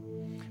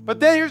 But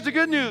then here's the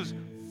good news.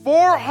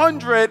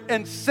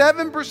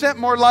 407%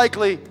 more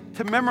likely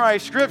to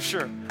memorize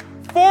scripture.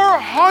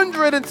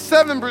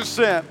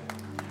 407%.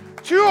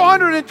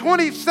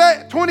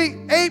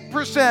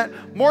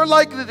 228% more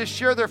likely to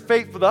share their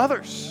faith with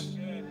others.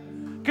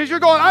 Because you're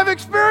going, I've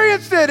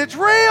experienced it. It's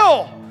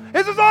real.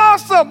 This is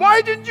awesome.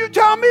 Why didn't you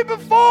tell me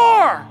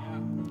before?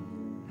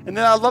 And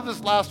then I love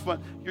this last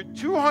one. You're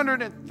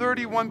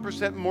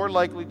 231% more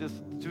likely to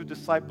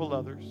disciple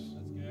others.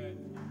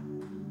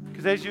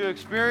 Because as you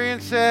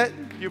experience it,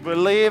 you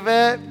believe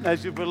it.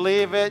 As you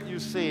believe it, you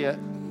see it.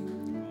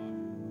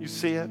 You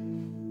see it.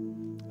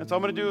 And so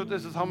I'm going to do,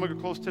 this is how I'm going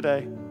to close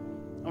today.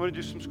 I'm going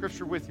to do some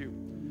scripture with you.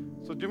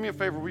 So do me a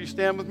favor. Will you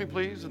stand with me,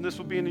 please? And this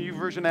will be in the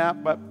YouVersion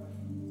app, but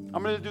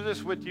I'm going to do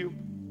this with you.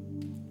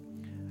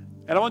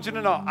 And I want you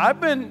to know, I've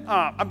been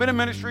in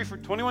ministry for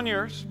 21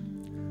 years.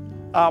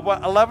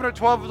 11 or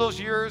 12 of those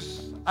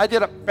years, I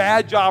did a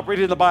bad job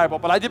reading the Bible,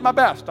 but I did my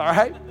best, all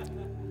right?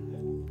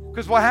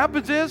 Because what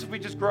happens is we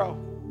just grow.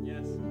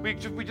 Yes. We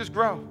just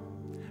grow.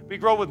 We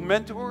grow with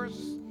mentors.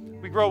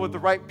 We grow with the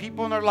right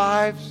people in our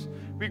lives.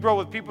 We grow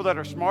with people that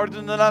are smarter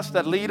than us,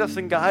 that lead us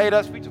and guide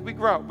us. We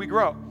grow.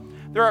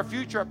 There are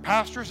future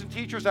pastors and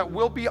teachers that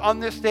will be on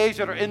this stage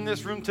that are in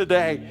this room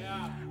today,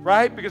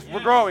 right? Because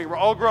we're growing. We're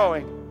all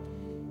growing.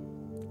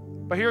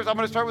 But I'm going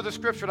to start with a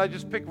scripture, and I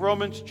just picked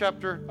Romans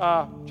chapter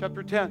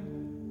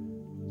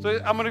 10. So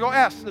I'm going to go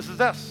S. This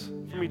is S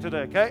for me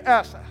today, okay?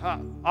 S.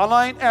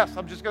 Online S.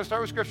 I'm just going to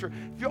start with scripture.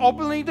 If you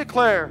openly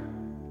declare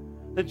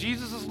that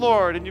Jesus is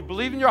Lord and you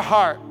believe in your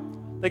heart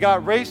that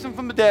God raised him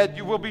from the dead,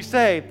 you will be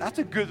saved. That's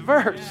a good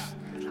verse.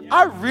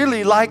 I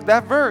really like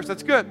that verse.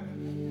 That's good.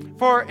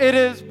 For it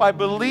is by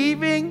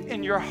believing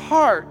in your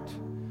heart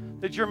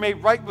that you're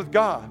made right with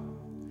God.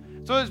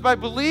 So it's by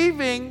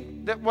believing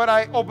that what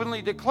I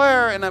openly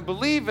declare and I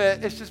believe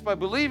it, it's just by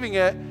believing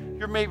it,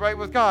 you're made right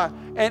with God.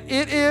 And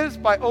it is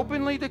by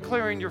openly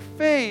declaring your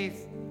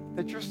faith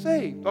that you're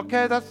saved.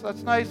 Okay, that's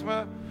nice.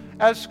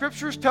 As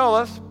scriptures tell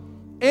us,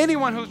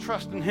 anyone who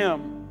trusts in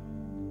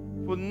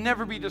him will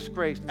never be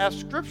disgraced. As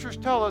scriptures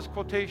tell us,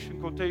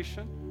 quotation,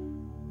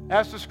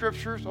 as the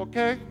scriptures,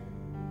 okay,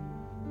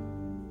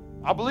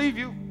 I believe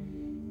you.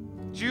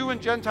 Jew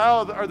and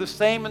Gentile are the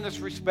same in this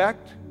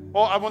respect.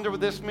 Oh, I wonder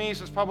what this means.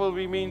 This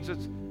probably means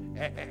it's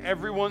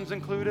everyone's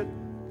included,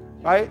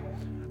 right?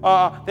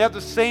 They have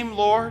the same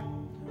Lord,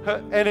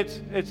 and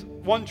it's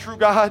one true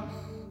God,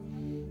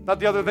 not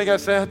the other thing I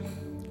said.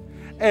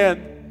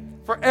 And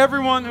for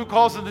everyone who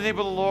calls on the name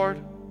of the Lord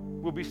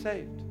will be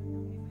saved.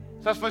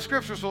 So that's my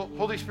scripture. So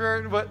Holy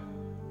Spirit, what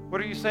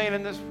are you saying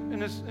in this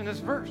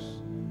verse?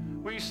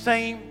 What are you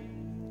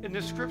saying in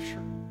this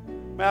scripture?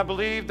 Man, I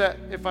believe that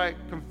if I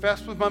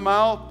confess with my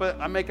mouth, but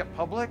I make it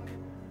public,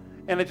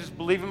 and I just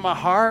believe in my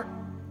heart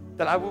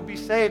that I will be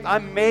saved.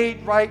 I'm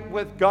made right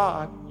with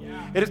God.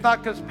 Yeah. It is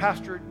not because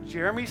Pastor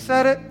Jeremy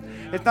said it.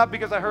 Yeah. It's not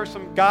because I heard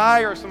some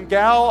guy or some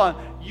gal on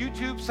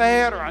YouTube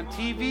say it or on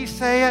TV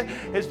say it.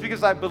 It's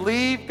because I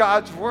believe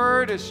God's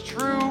word is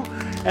true,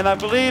 and I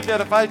believe that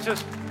if I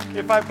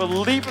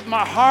believe with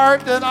my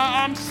heart, then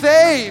I'm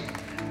saved.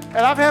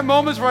 And I've had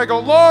moments where I go,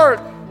 Lord,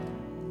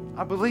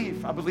 I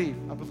believe. I'm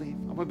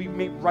going to be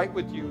made right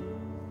with you.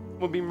 I'm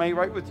going to be made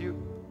right with you.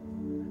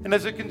 And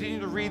as I continue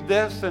to read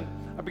this, and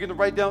I began to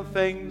write down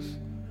things,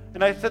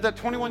 and I said that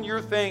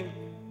 21-year thing,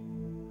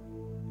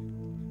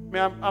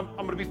 Man, I'm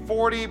going to be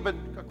 40, but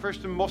a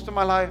Christian most of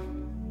my life.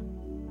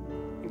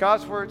 And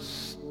God's word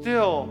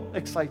still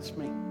excites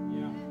me.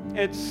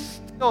 Yeah. It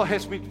still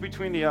hits me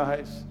between the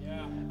eyes.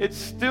 Yeah. It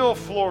still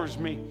floors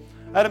me.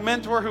 I had a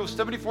mentor who was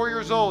 74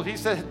 years old. He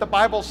said the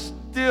Bible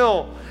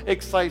still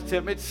excites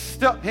him. He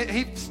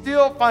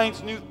still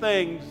finds new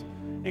things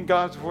in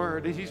God's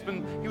word.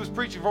 He was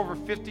preaching for over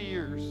 50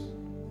 years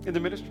in the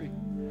ministry.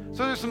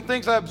 So there's some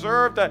things I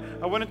observed that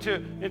I went into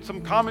in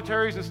some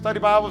commentaries and study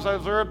Bibles. I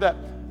observed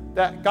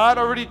that God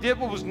already did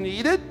what was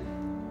needed.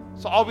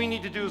 So all we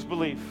need to do is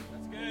believe.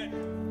 That's good.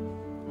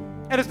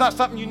 And it's not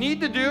something you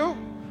need to do.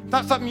 It's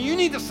not something you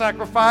need to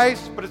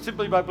sacrifice, but it's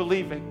simply by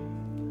believing.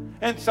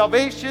 And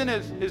salvation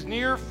is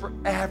near for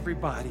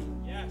everybody.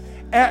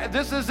 Yes.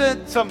 This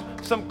isn't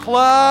some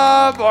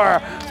club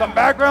or some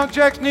background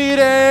checks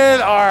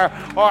needed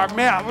or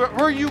man,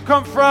 where you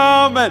come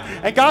from.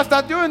 And God's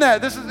not doing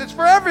that. It's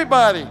for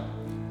everybody.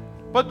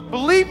 But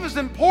belief is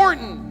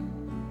important.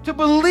 To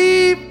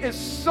believe is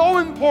so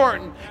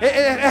important.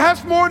 It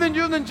has more than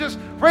just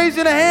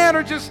raising a hand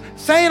or just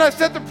saying I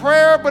said the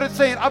prayer, but it's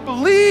saying I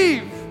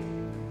believe.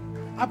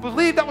 I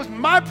believe. That was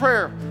my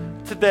prayer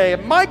today.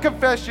 And my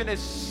confession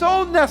is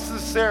so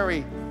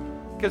necessary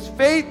because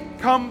faith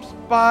comes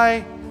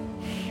by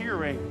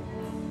hearing.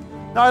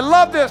 Now I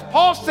love this.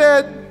 Paul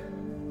said,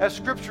 as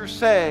scriptures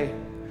say,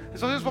 and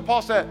so this is what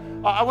Paul said.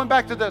 I went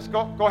back to this.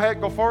 Go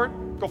ahead, go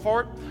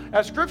forward.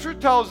 As scripture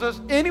tells us,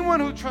 anyone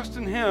who trusts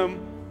in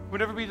him would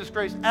never be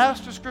disgraced,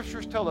 as the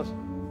scriptures tell us.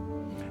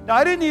 Now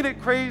I didn't need a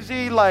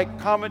crazy like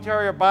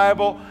commentary or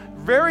Bible.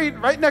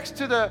 Right next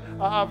to the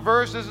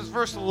verse, this is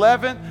verse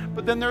 11,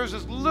 but then there's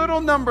this little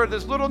number, and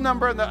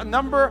the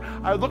number,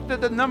 I looked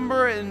at the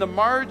number in the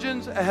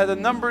margins, it had a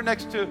number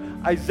next to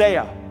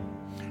Isaiah.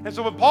 And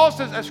so when Paul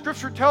says, as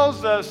scripture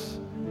tells us,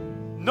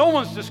 no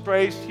one's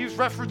disgraced, he's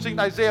referencing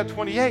Isaiah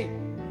 28.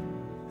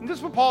 And this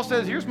is what Paul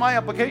says, here's my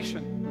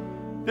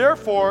application.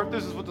 Therefore,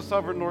 this is what the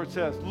sovereign Lord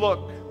says,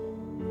 look,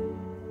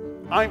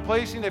 I'm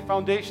placing a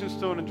foundation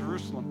stone in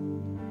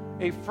Jerusalem,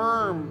 a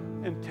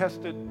firm and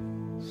tested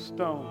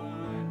stone.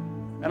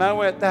 And I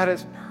went, that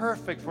is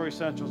perfect for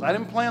essentials. I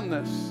didn't plan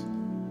this.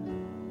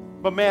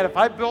 But man, if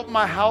I built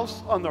my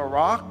house on the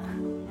rock,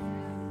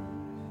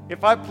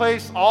 if I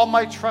place all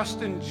my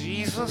trust in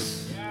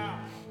Jesus,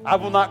 I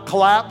will not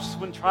collapse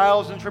when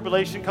trials and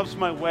tribulation comes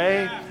my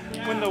way.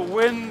 When the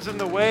winds and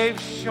the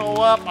waves show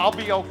up, I'll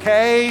be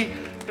okay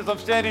because I'm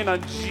standing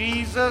on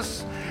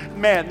Jesus.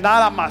 Man,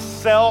 not on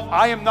myself.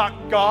 I am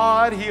not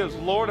God. He is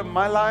Lord of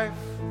my life.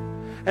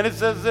 And it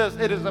says this,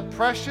 it is a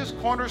precious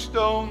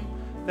cornerstone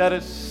that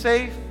is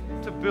safe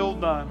to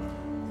build on.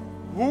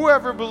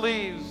 Whoever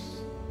believes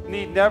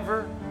need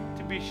never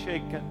to be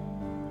shaken.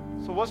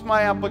 So what's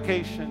my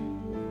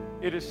application?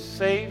 It is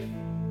safe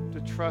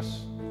to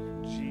trust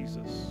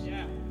Jesus.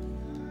 Yeah.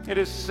 It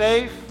is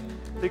safe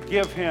to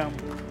give him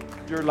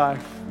your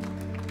life.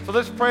 So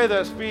let's pray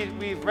this.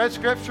 We've read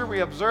scripture,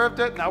 we observed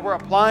it, now we're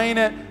applying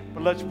it,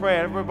 but let's pray.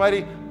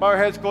 Everybody, bow our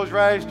heads, close your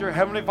eyes. Dear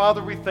Heavenly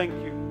Father, we thank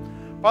you.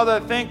 Father, I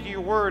thank you,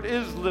 your word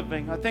is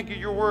living. I thank you,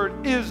 your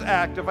word is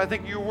active. I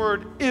thank you, your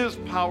word is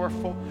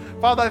powerful.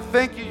 Father, I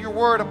thank you, your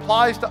word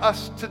applies to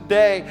us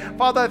today.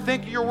 Father, I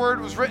thank you, your word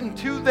was written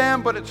to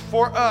them, but it's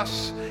for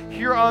us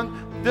here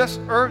on this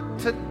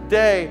earth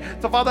today.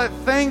 So, Father, I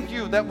thank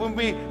you that when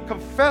we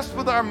confess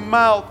with our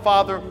mouth,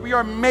 Father, we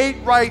are made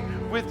right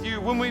with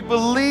you. When we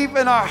believe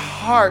in our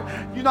heart,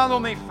 you not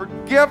only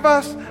forgive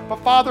us, but,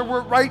 Father,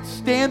 we're right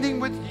standing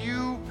with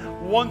you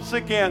once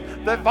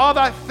again. That,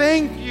 Father, I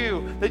thank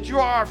you that you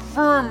are our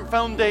firm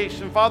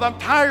foundation. Father, I'm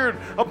tired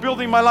of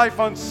building my life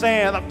on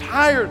sand. I'm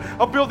tired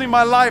of building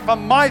my life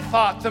on my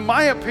thoughts and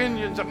my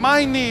opinions and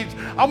my needs.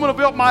 I'm going to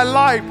build my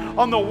life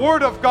on the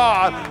Word of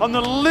God, on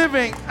the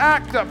living,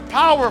 active,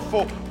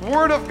 powerful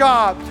Word of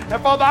God.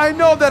 And Father, I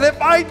know that if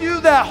I do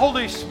that,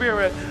 Holy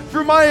Spirit,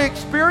 through my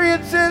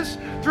experiences,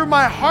 through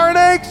my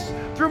heartaches,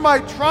 through my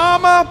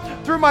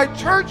trauma, through my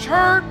church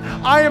hurt,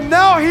 I am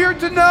now here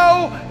to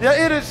know that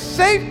it is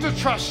safe to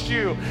trust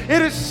you.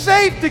 It is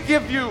safe to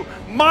give you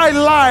my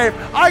life.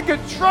 I can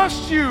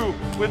trust you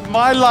with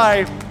my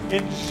life.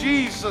 In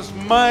Jesus'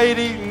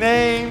 mighty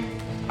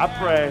name, I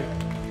pray.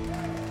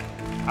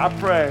 I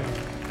pray.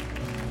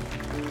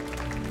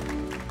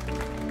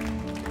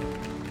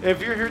 If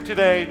you're here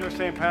today and you're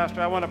saying, Pastor,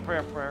 I want to pray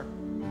a prayer.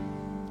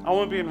 I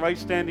want to be in right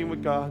standing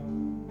with God.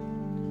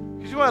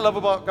 Because you know what I love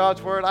about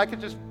God's Word? I could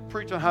just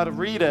preach on how to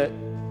read it.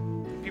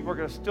 People are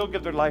going to still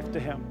give their life to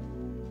him.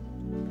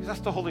 Because that's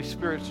the Holy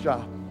Spirit's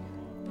job.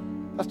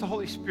 That's the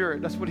Holy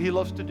Spirit. That's what he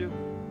loves to do.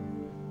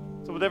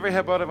 So with every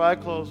head bowed, every eye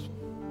closed,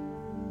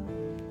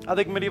 I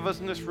think many of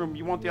us in this room,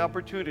 you want the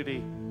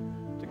opportunity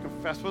to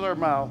confess with our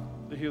mouth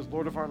that he is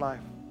Lord of our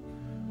life.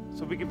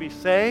 So we can be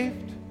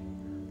saved,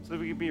 so that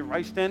we can be in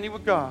right standing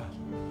with God,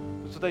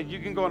 so that you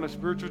can go on a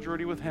spiritual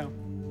journey with him.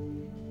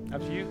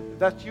 If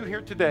that's you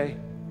here today,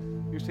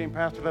 you're saying,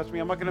 Pastor, that's me.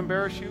 I'm not going to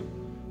embarrass you.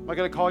 I'm not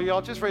going to call you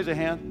out. Just raise a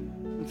hand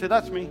and say,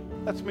 that's me.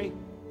 That's me.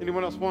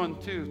 Anyone else?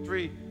 1, 2,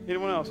 3.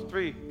 Anyone else?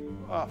 3,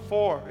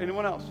 4.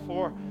 Anyone else?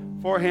 4.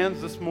 4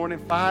 hands this morning.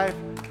 5.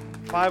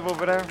 5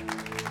 over there.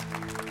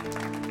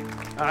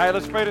 All right,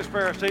 let's pray this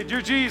prayer. Say,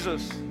 dear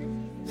Jesus,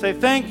 say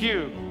thank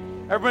you.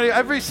 Everybody,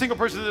 every single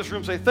person in this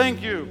room, say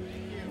thank you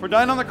for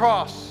dying on the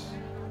cross.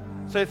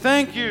 Say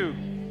thank you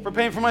for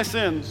paying for my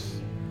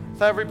sins.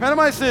 Say I've repented of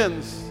my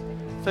sins.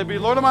 Say be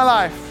Lord of my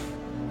life.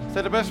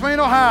 Say the best way you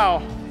know how,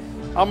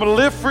 I'm going to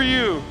live for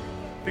you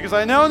because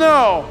I now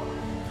know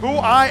who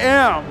I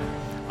am.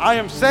 I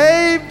am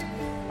saved.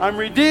 I'm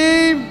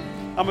redeemed.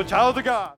 I'm a child of God.